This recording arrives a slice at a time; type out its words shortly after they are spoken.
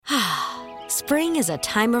Spring is a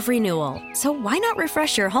time of renewal, so why not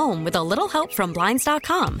refresh your home with a little help from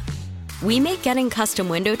Blinds.com? We make getting custom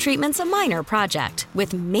window treatments a minor project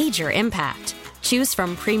with major impact. Choose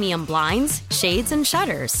from premium blinds, shades, and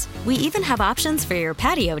shutters. We even have options for your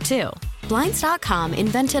patio, too. Blinds.com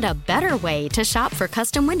invented a better way to shop for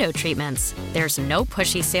custom window treatments. There's no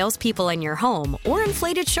pushy salespeople in your home or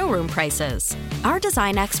inflated showroom prices. Our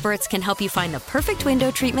design experts can help you find the perfect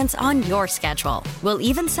window treatments on your schedule. We'll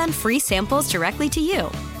even send free samples directly to you.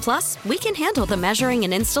 Plus, we can handle the measuring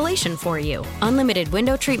and installation for you. Unlimited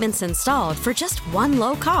window treatments installed for just one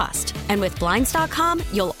low cost. And with Blinds.com,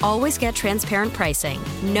 you'll always get transparent pricing.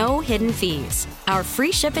 No hidden fees. Our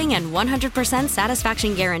free shipping and 100%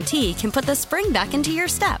 satisfaction guarantee can put the spring back into your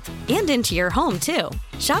step and into your home, too.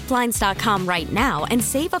 Shop Blinds.com right now and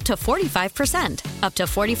save up to 45%. Up to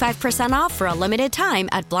 45% off for a limited time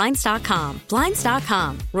at Blinds.com.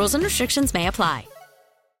 Blinds.com. Rules and restrictions may apply.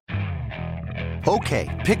 Okay,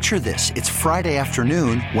 picture this. It's Friday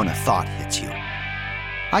afternoon when a thought hits you.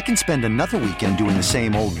 I can spend another weekend doing the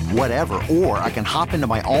same old whatever, or I can hop into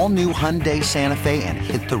my all-new Hyundai Santa Fe and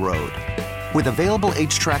hit the road. With available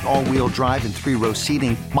H-Track all-wheel drive and 3-row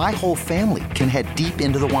seating, my whole family can head deep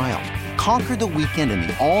into the wild. Conquer the weekend in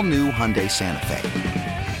the all-new Hyundai Santa Fe.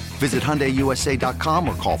 Visit HyundaiUSA.com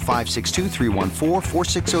or call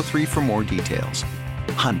 562-314-4603 for more details.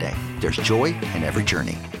 Hyundai, there's joy in every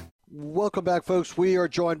journey. Welcome back, folks. We are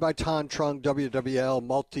joined by Thanh, WWL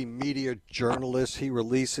multimedia journalist. He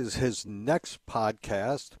releases his next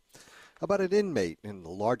podcast about an inmate in the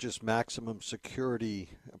largest maximum security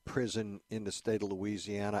prison in the state of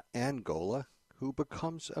Louisiana, Angola, who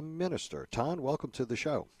becomes a minister. Thanh, welcome to the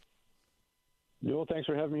show. Newell, thanks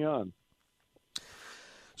for having me on.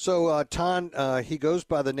 So, Thanh, he goes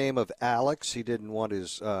by the name of Alex. He didn't want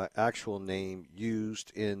his actual name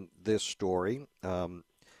used in this story.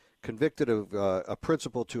 Convicted of a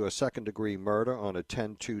principal to a second-degree murder on a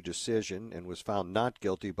 10-2 decision and was found not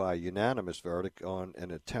guilty by a unanimous verdict on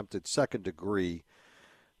an attempted second-degree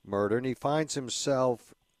murder. And he finds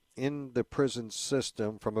himself in the prison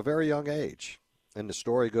system from a very young age. And the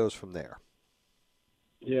story goes from there.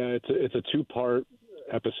 Yeah, it's a two-part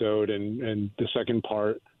episode, and the second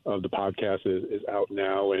part of the podcast is out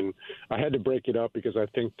now. And I had to break it up because I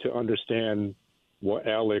think to understand what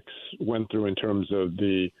Alex went through in terms of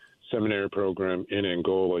the seminary program in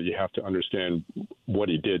Angola, you have to understand what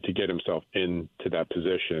he did to get himself into that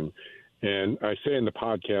position. And I say in the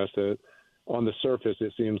podcast that on the surface,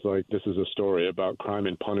 it seems like this is a story about crime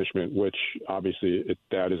and punishment, which obviously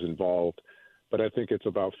that is involved. But I think it's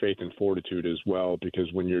about faith and fortitude as well, because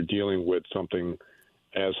when you're dealing with something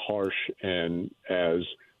as harsh and as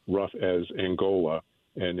rough as Angola,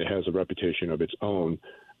 and it has a reputation of its own,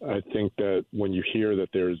 I think that when you hear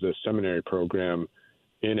that there's a seminary program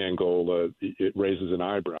in Angola, it raises an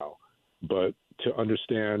eyebrow. But to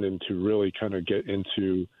understand and to really kind of get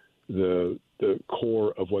into the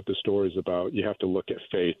core of what the story is about, you have to look at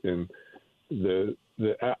faith and the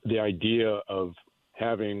idea of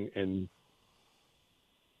having and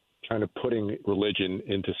kind of putting religion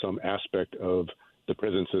into some aspect of the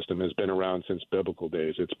prison system has been around since biblical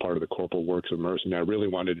days. It's part of the corporal works of mercy. And I really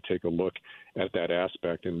wanted to take a look at that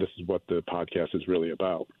aspect, and this is what the podcast is really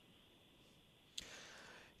about.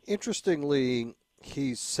 Interestingly,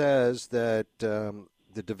 he says that the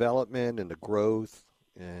development and the growth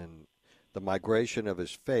and the migration of his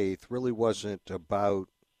faith really wasn't about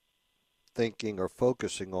thinking or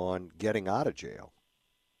focusing on getting out of jail.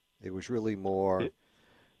 It was really more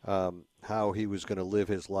how he was going to live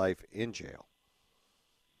his life in jail.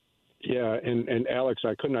 Yeah, and Alex,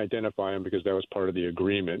 I couldn't identify him because that was part of the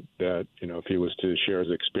agreement that, if he was to share his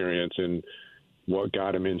experience and what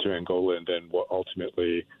got him into Angola and then what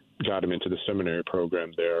ultimately got him into the seminary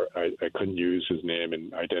program there, I couldn't use his name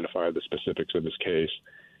and identify the specifics of his case.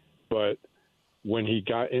 But when he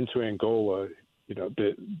got into Angola,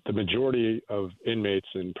 the majority of inmates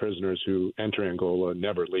and prisoners who enter Angola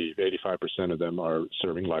never leave. 85% of them are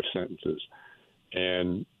serving life sentences.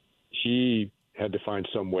 And he had to find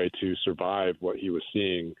some way to survive what he was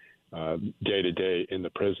seeing day to day in the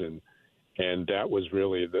prison. And that was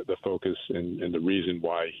really the focus and the reason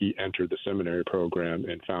why he entered the seminary program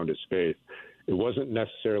and found his faith. It wasn't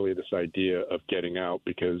necessarily this idea of getting out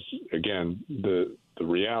because, again, the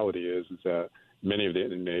reality is that many of the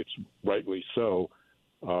inmates, rightly so,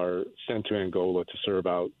 are sent to Angola to serve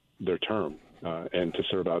out their term and to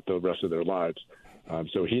serve out the rest of their lives.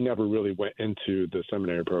 So he never really went into the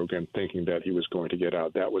seminary program thinking that he was going to get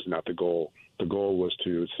out. That was not the goal. The goal was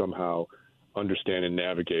to somehow understand and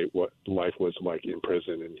navigate what life was like in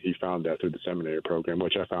prison, and he found that through the seminary program,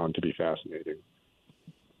 which I found to be fascinating.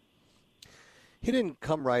 He didn't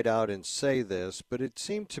come right out and say this, but it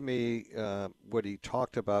seemed to me what he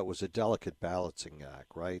talked about was a delicate balancing act,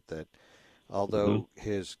 right? That although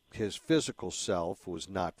his physical self was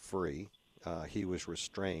not free, he was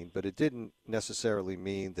restrained, but it didn't necessarily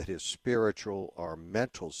mean that his spiritual or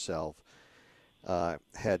mental self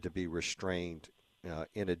had to be restrained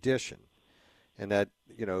in addition. And that,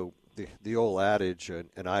 the old adage,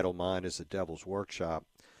 an idle mind is the devil's workshop,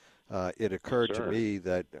 it occurred to me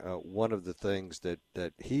that one of the things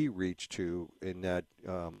that he reached to in that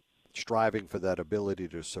striving for that ability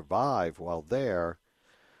to survive while there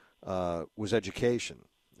was education,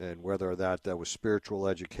 and whether that was spiritual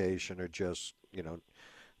education or just,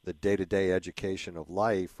 the day-to-day education of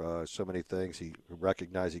life. So many things. He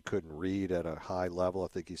recognized he couldn't read at a high level. I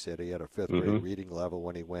think he said he had a fifth-grade reading level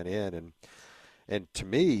when he went in. And to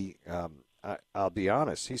me, I'll be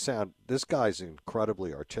honest, this guy's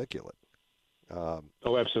incredibly articulate.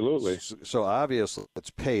 Oh, absolutely. So obviously it's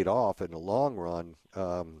paid off in the long run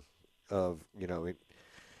of,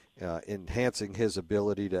 enhancing his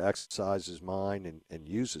ability to exercise his mind and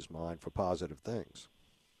use his mind for positive things.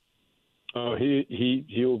 Oh,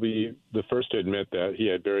 he'll be the first to admit that he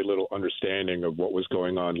had very little understanding of what was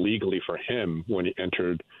going on legally for him when he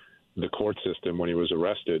entered the court system, when he was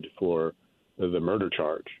arrested for the murder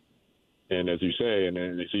charge. And as you say, and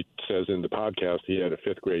as he says in the podcast, he had a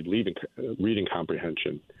fifth-grade reading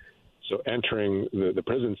comprehension. So entering the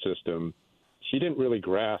prison system, he didn't really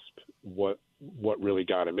grasp what really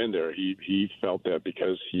got him in there. He felt that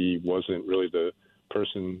because he wasn't really the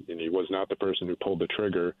person, and he was not the person who pulled the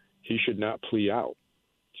trigger, he should not plea out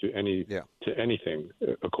to anything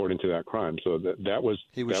according to that crime. So that was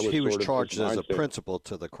he was charged as a principal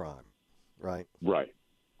to the crime, right? Right,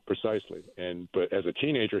 precisely. But as a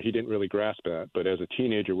teenager, he didn't really grasp that. But as a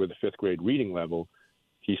teenager with a fifth-grade reading level,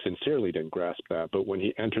 he sincerely didn't grasp that. But when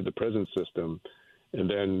he entered the prison system and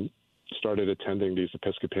then started attending these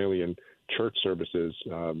Episcopalian church services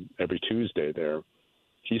every Tuesday there,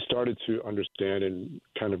 he started to understand and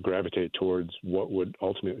kind of gravitate towards what would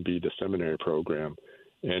ultimately be the seminary program.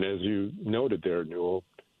 And as you noted there, Newell,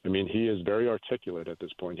 I mean, he is very articulate at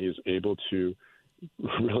this point. He is able to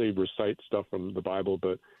really recite stuff from the Bible,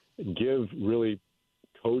 but give really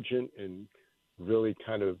cogent and really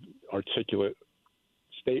kind of articulate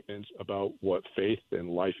statements about what faith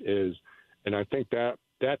and life is. And I think that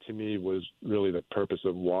to me was really the purpose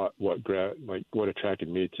of what attracted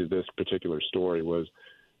me to this particular story was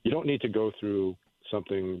you don't need to go through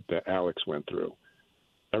something that Alex went through.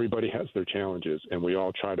 Everybody has their challenges, and we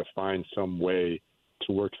all try to find some way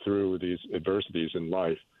to work through these adversities in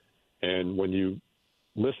life. And when you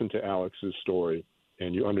listen to Alex's story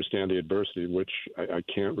and you understand the adversity, which I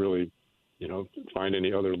can't really, find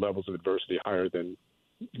any other levels of adversity higher than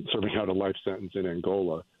serving out a life sentence in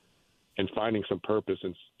Angola, and finding some purpose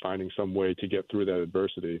and finding some way to get through that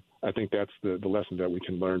adversity, I think that's the lesson that we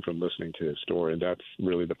can learn from listening to his story. And that's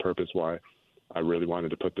really the purpose why I really wanted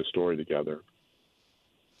to put the story together.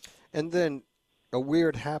 And then a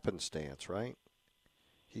weird happenstance, right?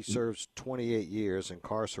 He serves 28 years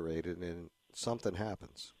incarcerated and something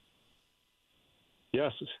happens.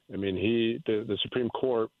 Yes. I mean, the Supreme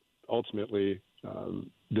Court ultimately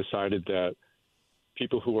decided that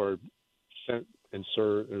people who are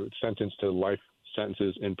sentenced to life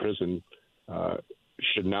sentences in prison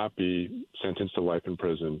should not be sentenced to life in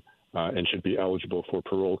prison and should be eligible for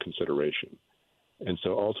parole consideration. And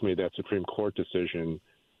so ultimately that Supreme Court decision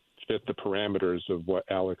fit the parameters of what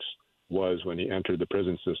Alex was when he entered the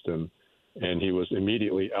prison system, and he was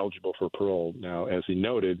immediately eligible for parole. Now, as he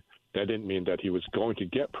noted, that didn't mean that he was going to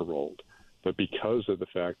get paroled, but because of the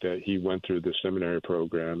fact that he went through the seminary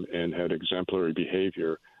program and had exemplary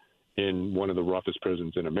behavior in one of the roughest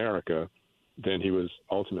prisons in America, then he was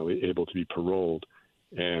ultimately able to be paroled.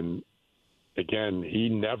 And again, he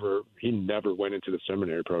never went into the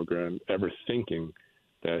seminary program ever thinking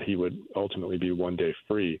that he would ultimately be one day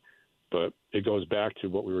free. But it goes back to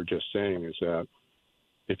what we were just saying, is that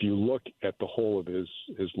if you look at the whole of his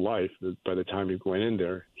life, by the time he went in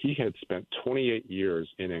there, he had spent 28 years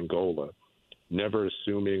in Angola, never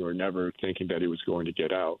assuming or never thinking that he was going to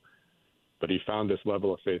get out. But he found this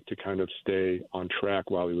level of faith to kind of stay on track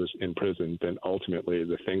while he was in prison. Then ultimately,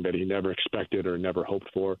 the thing that he never expected or never hoped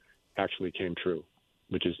for actually came true,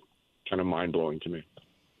 which is kind of mind-blowing to me.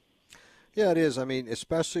 Yeah, it is. I mean,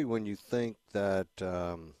 especially when you think that,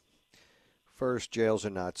 first, jails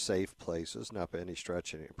are not safe places, not by any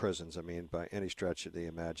stretch of prisons, I mean, by any stretch of the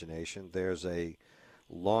imagination. There's a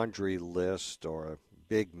laundry list or a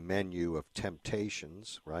big menu of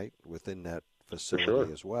temptations, right, within that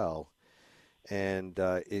facility as well. And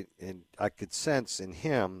I could sense in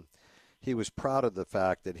him he was proud of the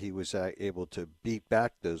fact that he was able to beat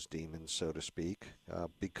back those demons, so to speak,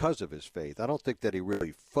 because of his faith. I don't think that he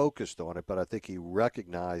really focused on it, but I think he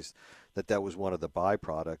recognized that that was one of the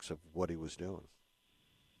byproducts of what he was doing.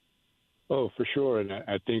 Oh, for sure. And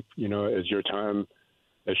I think, as your time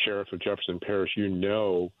as sheriff of Jefferson Parish,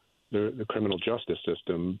 the criminal justice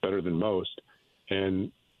system better than most.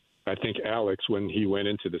 And I think Alex, when he went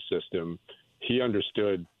into the system, he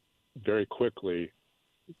understood very quickly,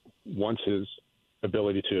 once his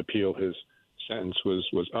ability to appeal his sentence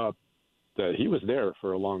was up, that he was there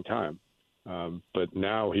for a long time. But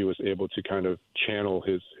now he was able to kind of channel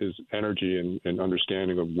his energy and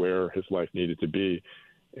understanding of where his life needed to be.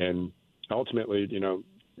 And ultimately,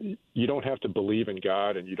 you don't have to believe in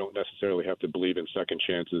God, and you don't necessarily have to believe in second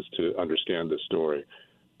chances to understand this story.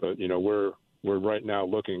 But, we're right now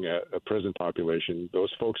looking at a prison population.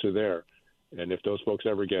 Those folks are there. And if those folks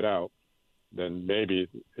ever get out, then maybe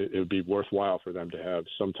it would be worthwhile for them to have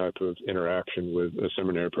some type of interaction with a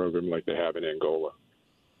seminary program like they have in Angola.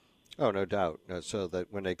 Oh, no doubt. So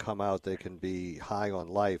that when they come out, they can be high on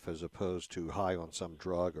life as opposed to high on some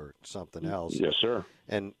drug or something else. Yes, sir.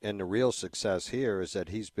 And the real success here is that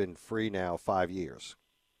he's been free now 5 years.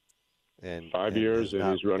 And 5 years,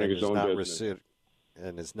 and he's running his own business.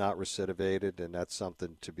 And is not recidivated, and that's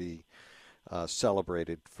something to be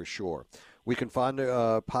celebrated for sure. We can find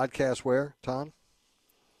the podcast where, Thanh?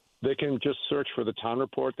 They can just search for the Thanh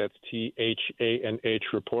Report. That's THANH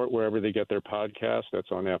Report, wherever they get their podcasts.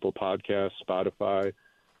 That's on Apple Podcasts, Spotify,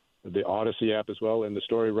 the Odyssey app as well. And the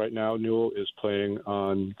story right now, Newell, is playing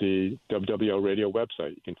on the WWL radio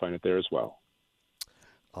website. You can find it there as well.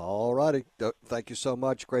 All righty. Thank you so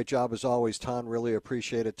much. Great job as always, Thanh. Really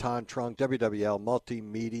appreciate it. Thanh Truong, WWL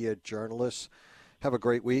multimedia journalist. Have a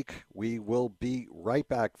great week. We will be right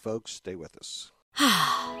back, folks. Stay with us.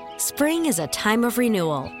 Spring is a time of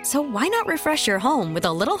renewal, so why not refresh your home with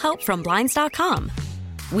a little help from Blinds.com?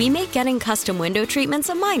 We make getting custom window treatments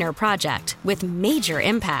a minor project with major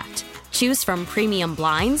impact. Choose from premium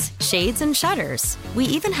blinds, shades, and shutters. We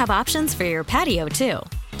even have options for your patio, too.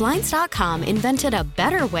 Blinds.com invented a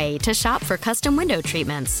better way to shop for custom window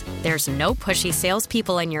treatments. There's no pushy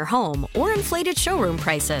salespeople in your home or inflated showroom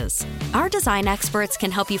prices. Our design experts can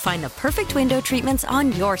help you find the perfect window treatments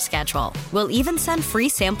on your schedule. We'll even send free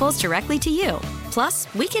samples directly to you.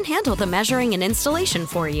 Plus, we can handle the measuring and installation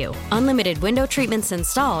for you. Unlimited window treatments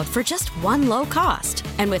installed for just one low cost.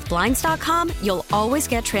 And with Blinds.com, you'll always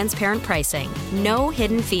get transparent pricing. No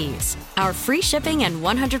hidden fees. Our free shipping and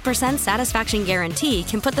 100% satisfaction guarantee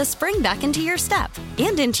can put the spring back into your step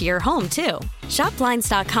and into your home, too. Shop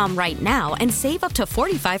Blinds.com right now and save up to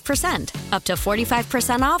 45%. Up to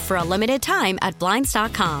 45% off for a limited time at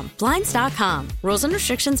Blinds.com. Blinds.com. Rules and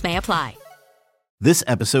restrictions may apply. This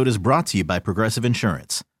episode is brought to you by Progressive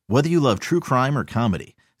Insurance. Whether you love true crime or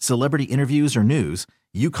comedy, celebrity interviews or news,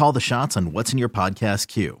 you call the shots on what's in your podcast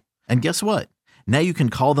queue. And guess what? Now you can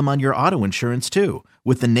call them on your auto insurance, too,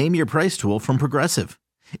 with the Name Your Price tool from Progressive.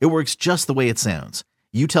 It works just the way it sounds.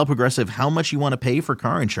 You tell Progressive how much you want to pay for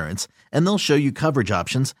car insurance, and they'll show you coverage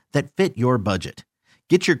options that fit your budget.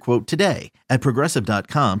 Get your quote today at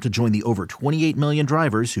Progressive.com to join the over 28 million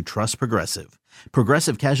drivers who trust Progressive.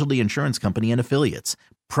 Progressive Casualty Insurance Company and Affiliates.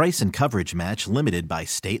 Price and coverage match limited by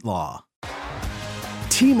state law.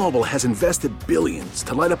 T-Mobile has invested billions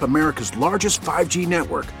to light up America's largest 5G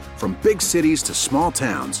network, from big cities to small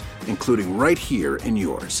towns, including right here in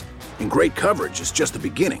yours. And great coverage is just the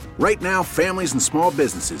beginning. Right now, families and small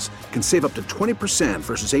businesses can save up to 20%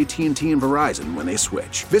 versus AT&T and Verizon when they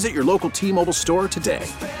switch. Visit your local T-Mobile store today.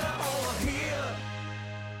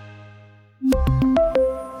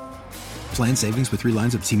 Plan savings with 3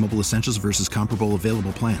 lines of T-Mobile Essentials versus comparable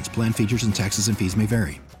available plans. Plan features and taxes and fees may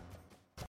vary.